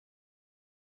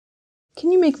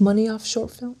Can you make money off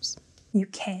short films? You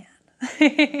can.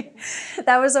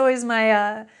 That was always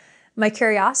my my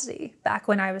curiosity back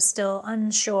when I was still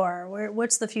unsure.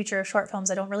 What's the future of short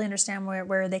films? I don't really understand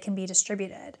where they can be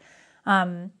distributed.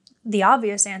 The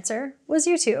obvious answer was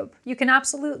YouTube. You can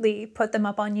absolutely put them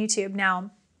up on YouTube.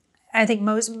 Now, I think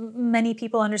many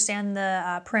people understand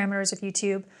the parameters of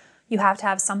YouTube. You have to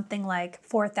have something like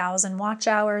 4,000 watch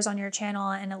hours on your channel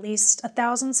and at least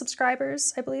 1,000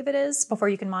 subscribers, I believe it is, before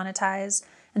you can monetize.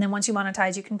 And then once you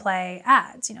monetize, you can play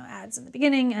ads, ads in the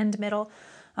beginning and middle.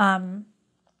 And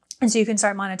so you can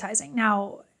start monetizing.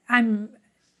 Now, I'm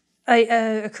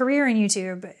a career in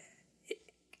YouTube.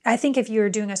 I think if you're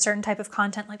doing a certain type of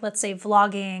content, like let's say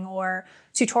vlogging or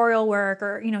tutorial work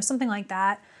or, something like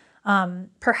that,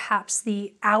 perhaps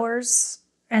the hours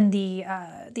and the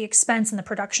expense and the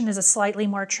production is a slightly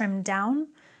more trimmed down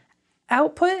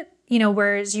output,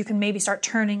 whereas you can maybe start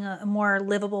turning a more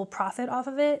livable profit off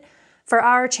of it. For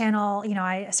our channel,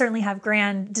 I certainly have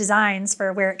grand designs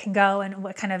for where it can go and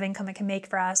what kind of income it can make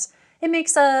for us. It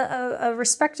makes a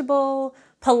respectable,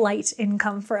 polite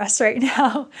income for us right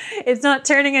now. It's not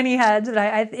turning any heads,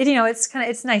 but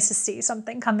it's nice to see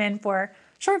something come in for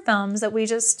short films that we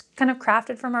just kind of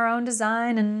crafted from our own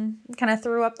design and kind of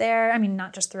threw up there. I mean,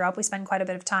 not just threw up, we spend quite a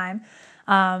bit of time.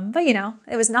 But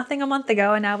it was nothing a month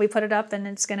ago and now we put it up and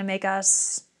it's going to make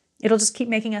us, it'll just keep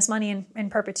making us money in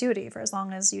perpetuity for as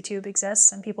long as YouTube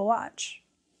exists and people watch.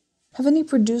 Have any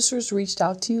producers reached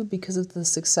out to you because of the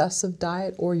success of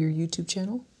Diet or your YouTube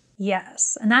channel?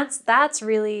 Yes, and that's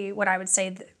really what I would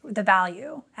say the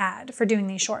value add for doing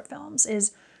these short films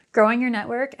is growing your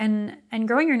network and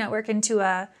growing your network into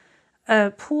a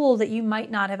pool that you might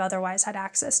not have otherwise had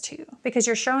access to, because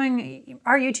you're showing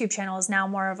our YouTube channel is now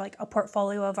more of like a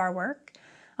portfolio of our work.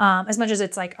 As much as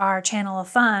it's like our channel of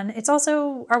fun, it's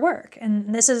also our work.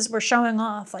 And we're showing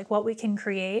off like what we can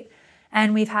create.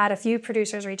 And we've had a few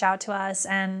producers reach out to us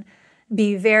and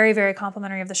be very, very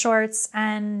complimentary of the shorts.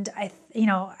 And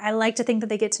I like to think that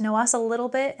they get to know us a little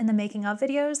bit in the making of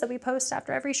videos that we post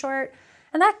after every short.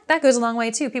 And that goes a long way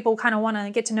too. People kind of want to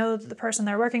get to know the person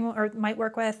they're working or might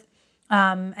work with,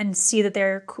 and see that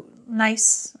they're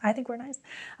nice. I think we're nice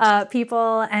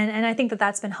people, and I think that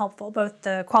that's been helpful. Both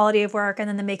the quality of work and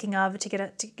then the making of to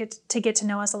get to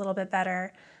know us a little bit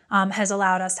better has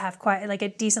allowed us to have quite like a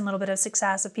decent little bit of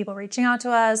success of people reaching out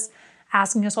to us,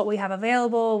 asking us what we have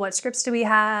available, what scripts do we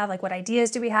have, like what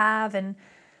ideas do we have, and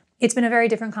it's been a very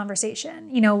different conversation.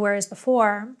 Whereas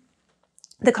before,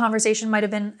 the conversation might have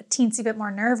been a teensy bit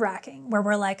more nerve-wracking, where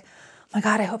we're like, oh my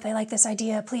God, I hope they like this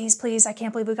idea. Please, please, I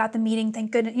can't believe we got the meeting.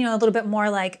 Thank goodness. A little bit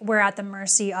more like we're at the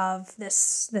mercy of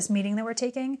this meeting that we're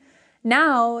taking.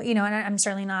 Now, and I'm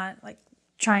certainly not like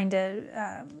trying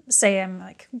to say I'm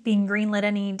like being greenlit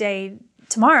any day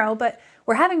tomorrow, but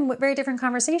we're having very different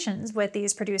conversations with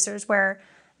these producers where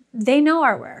they know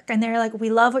our work and they're like,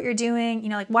 we love what you're doing.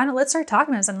 Like, why not, let's start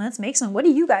talking about something. Let's make something. What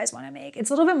do you guys want to make?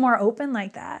 It's a little bit more open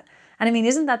like that. And I mean,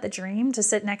 isn't that the dream, to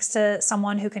sit next to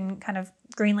someone who can kind of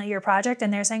greenlight your project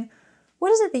and they're saying,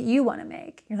 what is it that you want to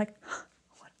make? You're like,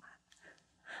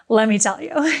 let me tell you,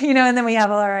 and then we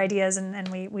have all our ideas and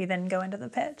we then go into the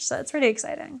pitch. So it's pretty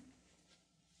exciting.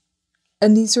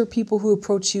 And these are people who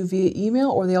approach you via email,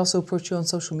 or they also approach you on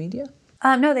social media?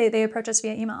 No, they approach us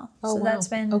via email. Oh, so wow. that's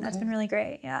been really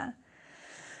great. Yeah.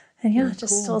 And Very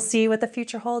cool. We'll see what the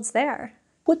future holds there.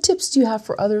 What tips do you have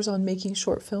for others on making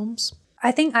short films?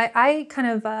 I think I kind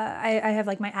of, I have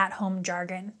like my at-home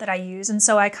jargon that I use. And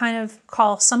so I kind of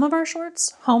call some of our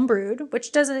shorts homebrewed,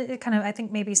 which it kind of, I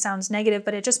think maybe sounds negative,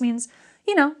 but it just means,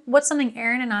 what's something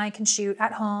Aaron and I can shoot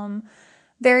at home,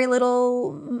 very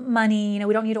little money.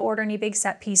 We don't need to order any big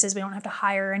set pieces. We don't have to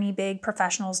hire any big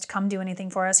professionals to come do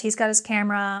anything for us. He's got his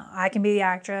camera. I can be the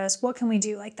actress. What can we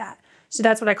do like that? So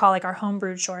that's what I call like our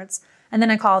homebrewed shorts. And then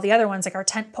I call the other ones like our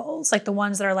tent poles, like the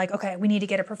ones that are like, okay, we need to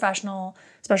get a professional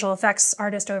special effects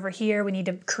artist over here. We need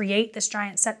to create this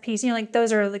giant set piece. Like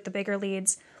those are like the bigger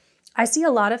leads. I see a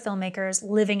lot of filmmakers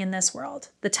living in this world,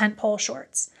 the tent pole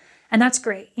shorts. And that's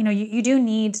great. You do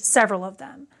need several of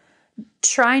them.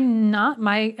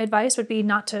 My advice would be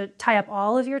not to tie up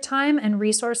all of your time and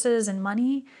resources and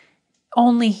money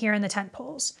only here in the tent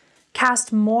poles.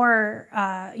 Cast more,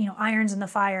 irons in the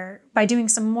fire by doing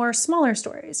some more smaller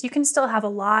stories. You can still have a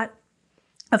lot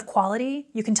of quality.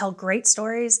 You can tell great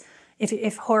stories.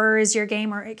 If horror is your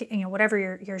game or whatever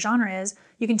your genre is,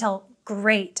 you can tell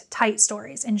great tight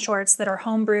stories in shorts that are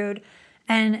homebrewed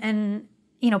and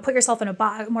put yourself in a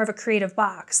box, more of a creative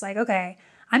box. Like, okay,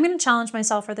 I'm going to challenge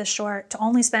myself for this short to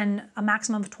only spend a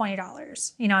maximum of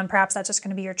 $20, and perhaps that's just going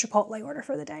to be your Chipotle order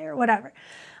for the day or whatever.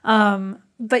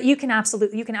 But you can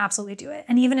absolutely do it.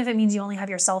 And even if it means you only have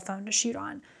your cell phone to shoot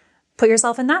on, put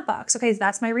yourself in that box. Okay,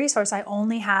 that's my resource. I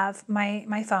only have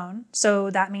my phone.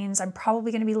 So that means I'm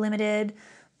probably going to be limited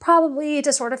probably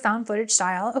to sort of found footage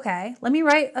style. Okay, let me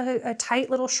write a tight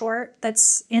little short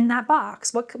that's in that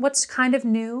box. What's kind of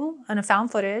new in a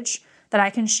found footage that I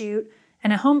can shoot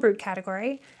in a homebrewed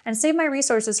category and save my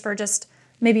resources for just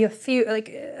maybe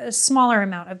a smaller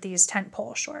amount of these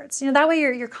tentpole shorts. That way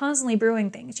you're constantly brewing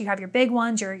things. You have your big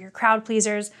ones, your crowd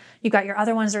pleasers. You've got your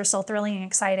other ones that are still thrilling and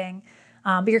exciting.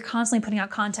 But you're constantly putting out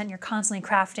content. You're constantly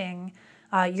crafting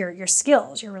your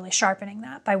skills. You're really sharpening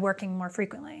that by working more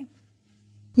frequently.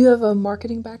 You have a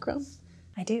marketing background?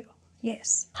 I do,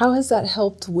 yes. How has that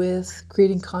helped with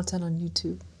creating content on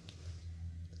YouTube?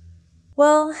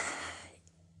 Well,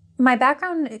 my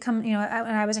background, when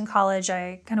I was in college,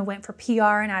 I kind of went for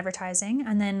PR and advertising.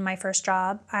 And then my first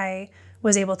job, I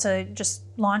was able to just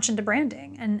launch into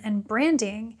branding. And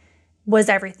branding was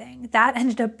everything. That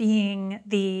ended up being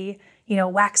the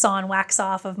wax on, wax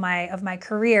off of my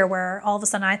career, where all of a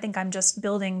sudden I think I'm just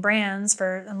building brands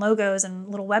and logos and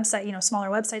little website, smaller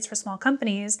websites for small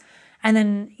companies. And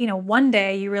then, one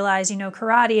day you realize you know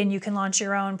karate and you can launch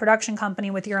your own production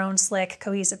company with your own slick,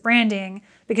 cohesive branding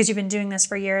because you've been doing this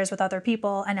for years with other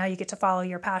people, and now you get to follow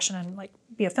your passion and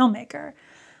be a filmmaker.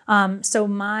 So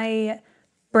my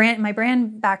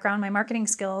brand background, my marketing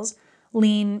skills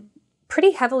lean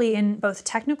pretty heavily in both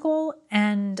technical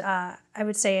and I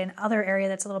would say an other area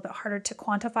that's a little bit harder to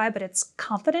quantify, but it's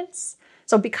confidence.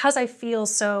 So because I feel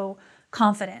so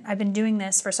confident, I've been doing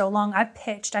this for so long, I've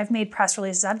pitched, I've made press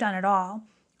releases, I've done it all.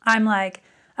 I'm like,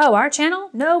 oh, our channel?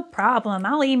 No problem.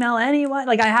 I'll email anyone.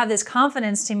 I have this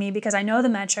confidence to me because I know the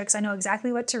metrics. I know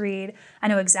exactly what to read. I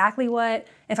know exactly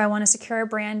if I want to secure a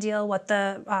brand deal, what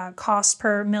the cost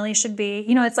per milli should be.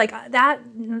 It's that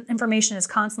information is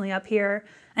constantly up here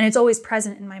and it's always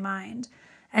present in my mind.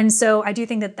 And so I do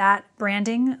think that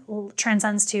branding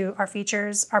transcends to our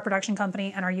features, our production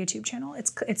company, and our YouTube channel.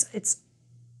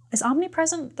 Is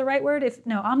omnipresent the right word?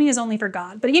 Omni is only for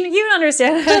God, but you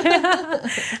understand.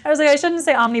 I was like, I shouldn't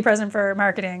say omnipresent for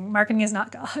marketing. Marketing is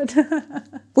not God.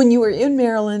 When you were in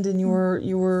Maryland and you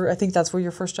were, I think that's where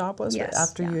your first job was, yes,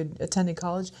 after you had attended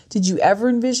college. Did you ever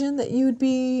envision that you would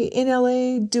be in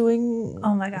LA doing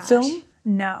film?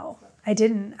 No, I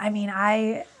didn't. I mean,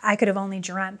 I could have only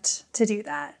dreamt to do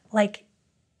that.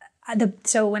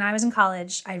 So when I was in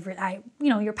college, I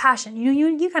your passion,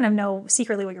 you kind of know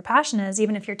secretly what your passion is,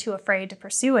 even if you're too afraid to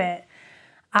pursue it.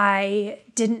 I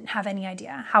didn't have any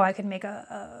idea how I could make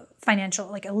a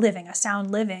financial, a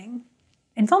sound living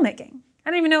in filmmaking. I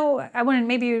don't even know, I wanted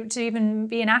maybe to even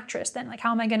be an actress then.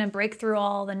 How am I going to break through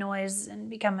all the noise and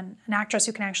become an actress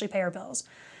who can actually pay her bills?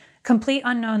 Complete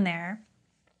unknown there.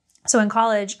 So in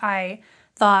college, I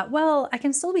thought, well, I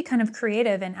can still be kind of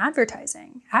creative in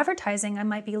advertising. Advertising, I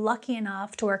might be lucky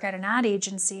enough to work at an ad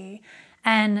agency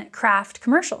and craft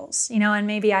commercials, and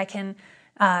maybe I can,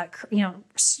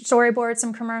 storyboard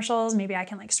some commercials. Maybe I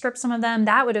can script some of them.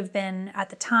 That would have been at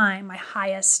the time my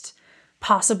highest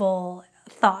possible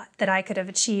thought that I could have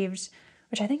achieved,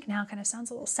 which I think now kind of sounds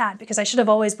a little sad because I should have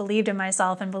always believed in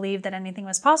myself and believed that anything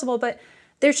was possible. But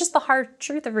there's just the hard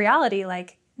truth of reality.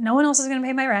 No one else is going to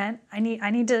pay my rent. I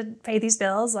need to pay these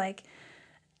bills,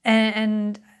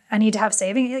 and I need to have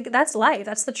savings. That's life.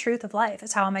 That's the truth of life.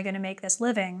 It's how am I going to make this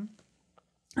living?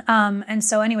 And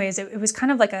so anyways, it was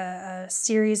kind of like a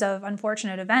series of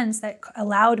unfortunate events that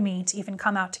allowed me to even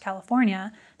come out to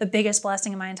California, the biggest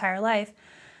blessing in my entire life.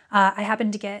 I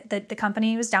happened to get the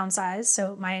company was downsized.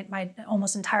 So my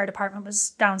almost entire department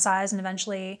was downsized, and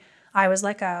eventually I was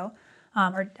let go.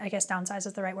 Or I guess downsize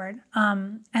is the right word.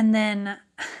 And then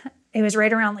it was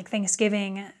right around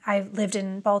Thanksgiving. I lived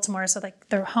in Baltimore, so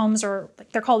their homes are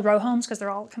they're called row homes because they're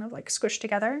all kind of squished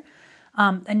together.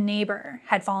 A neighbor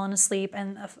had fallen asleep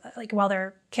and while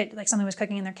their something was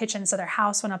cooking in their kitchen, so their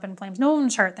house went up in flames. No one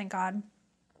was hurt, thank God.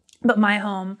 But my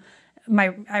home,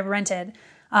 I rented,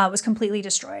 was completely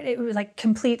destroyed. It was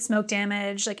complete smoke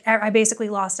damage. I basically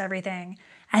lost everything.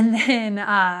 And then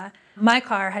my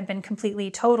car had been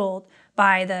completely totaled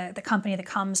by the company that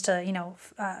comes to,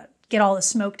 get all the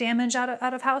smoke damage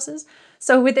out of houses.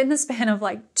 So within the span of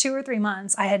 2 or 3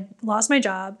 months, I had lost my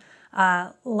job,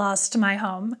 lost my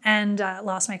home, and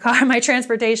lost my car, my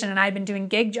transportation. And I had been doing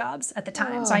gig jobs at the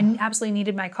time. Oh. So I absolutely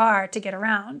needed my car to get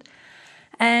around.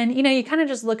 And, you kind of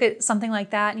just look at something like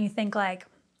that and you think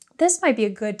this might be a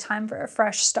good time for a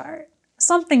fresh start.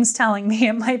 something's telling me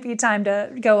it might be time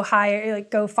to go higher, like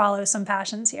go follow some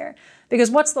passions here. Because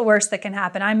what's the worst that can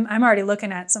happen? I'm already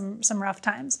looking at some rough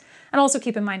times. And also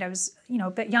keep in mind I was, a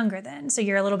bit younger then, so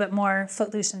you're a little bit more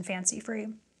footloose and fancy free.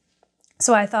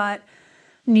 So I thought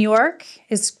New York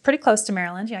is pretty close to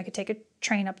Maryland. I could take a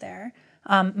train up there.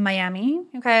 Miami,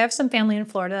 okay, I have some family in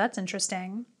Florida. That's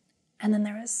interesting. And then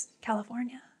there was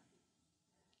California.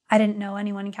 I didn't know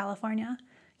anyone in California.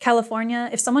 California,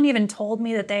 if someone even told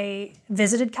me that they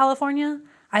visited California,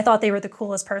 I thought they were the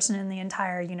coolest person in the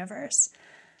entire universe.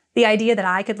 The idea that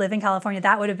I could live in California,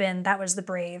 that was the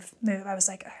brave move. I was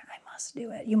like, I must do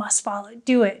it. You must follow,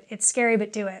 do it. It's scary,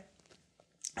 but do it.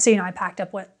 So, I packed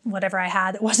up whatever I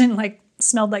had that wasn't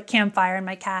smelled like campfire and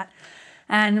my cat,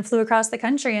 and flew across the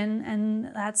country, and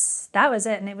that was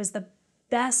it. And it was the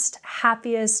best,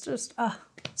 happiest,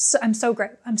 I'm so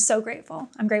grateful.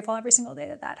 I'm grateful every single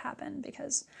day that happened,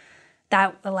 because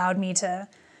that allowed me to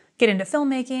get into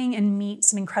filmmaking and meet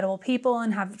some incredible people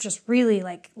and have just really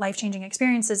life-changing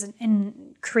experiences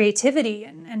in creativity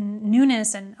and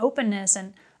newness and openness,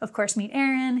 and of course meet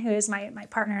Aaron, who is my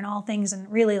partner in all things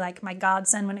and really my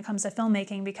godsend when it comes to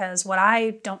filmmaking, because what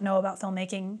I don't know about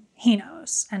filmmaking, he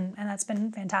knows, and that's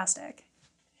been fantastic.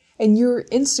 And your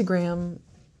Instagram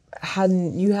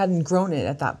hadn't grown it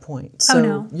at that point. So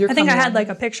no. I think I had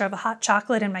a picture of a hot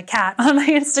chocolate and my cat on my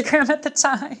Instagram at the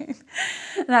time.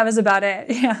 That was about it.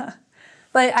 Yeah.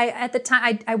 But at the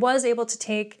time I was able to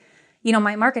take,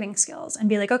 my marketing skills and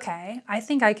be like, okay, I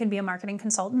think I can be a marketing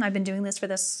consultant. I've been doing this for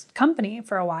this company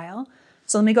for a while.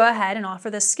 So let me go ahead and offer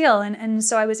this skill. And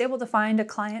so I was able to find a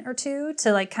client or two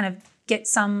to kind of get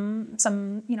some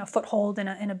foothold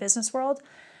in a business world.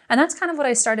 And that's kind of what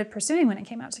I started pursuing when it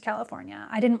came out to California.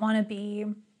 I didn't want to be,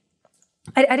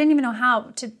 I didn't even know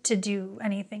how to do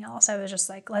anything else. I was just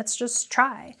like, let's just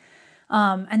try.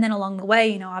 And then along the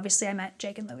way, obviously I met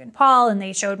Jake and Logan Paul, and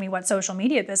they showed me what social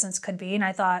media business could be. And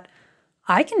I thought,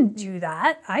 I can do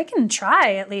that. I can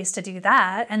try at least to do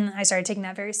that. And I started taking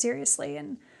that very seriously.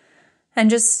 And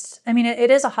just,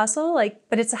 it is a hustle,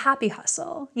 but it's a happy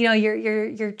hustle.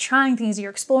 You're trying things,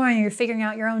 you're exploring, you're figuring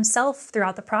out your own self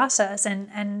throughout the process.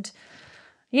 And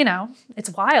it's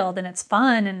wild and it's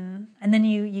fun. And then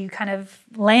you kind of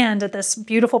land at this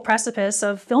beautiful precipice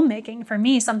of filmmaking. For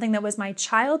me, something that was my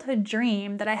childhood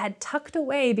dream that I had tucked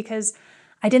away because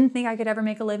I didn't think I could ever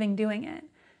make a living doing it.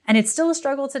 And it's still a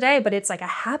struggle today, but it's a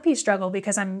happy struggle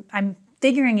because I'm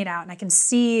figuring it out and I can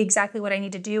see exactly what I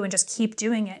need to do and just keep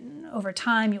doing it. And over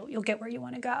time, you'll get where you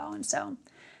want to go. And so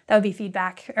that would be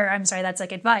that's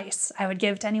advice I would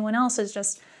give to anyone else, is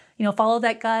just, follow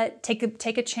that gut, take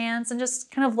a chance, and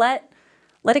just kind of let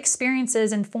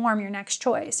experiences inform your next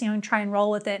choice, and try and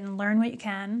roll with it and learn what you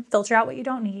can, filter out what you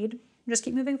don't need, and just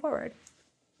keep moving forward.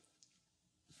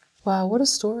 Wow, what a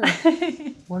story.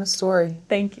 What a story.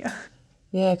 Thank you.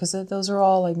 Yeah, because those are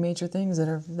all major things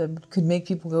that could make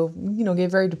people go,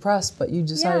 get very depressed. But you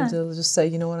decided to just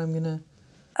say, I'm gonna.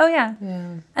 Oh yeah.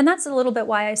 Yeah. And that's a little bit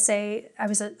why I say I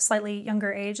was a slightly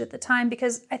younger age at the time,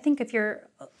 because I think if you're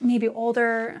maybe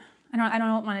older, I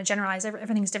don't want to generalize.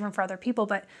 Everything's different for other people,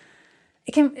 but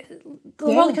the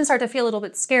world can start to feel a little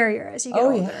bit scarier as you get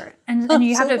older, and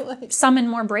you have to summon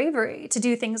more bravery to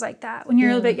do things like that. When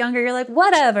you're a little bit younger, you're like,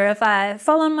 whatever. If I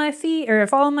fall on my feet or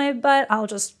fall on my butt, I'll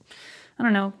just,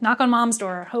 knock on mom's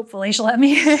door. Hopefully she'll let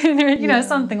me in, or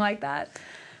something like that.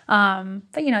 But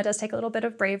it does take a little bit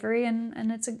of bravery,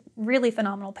 and it's a really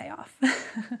phenomenal payoff.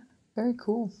 Very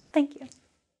cool. Thank you.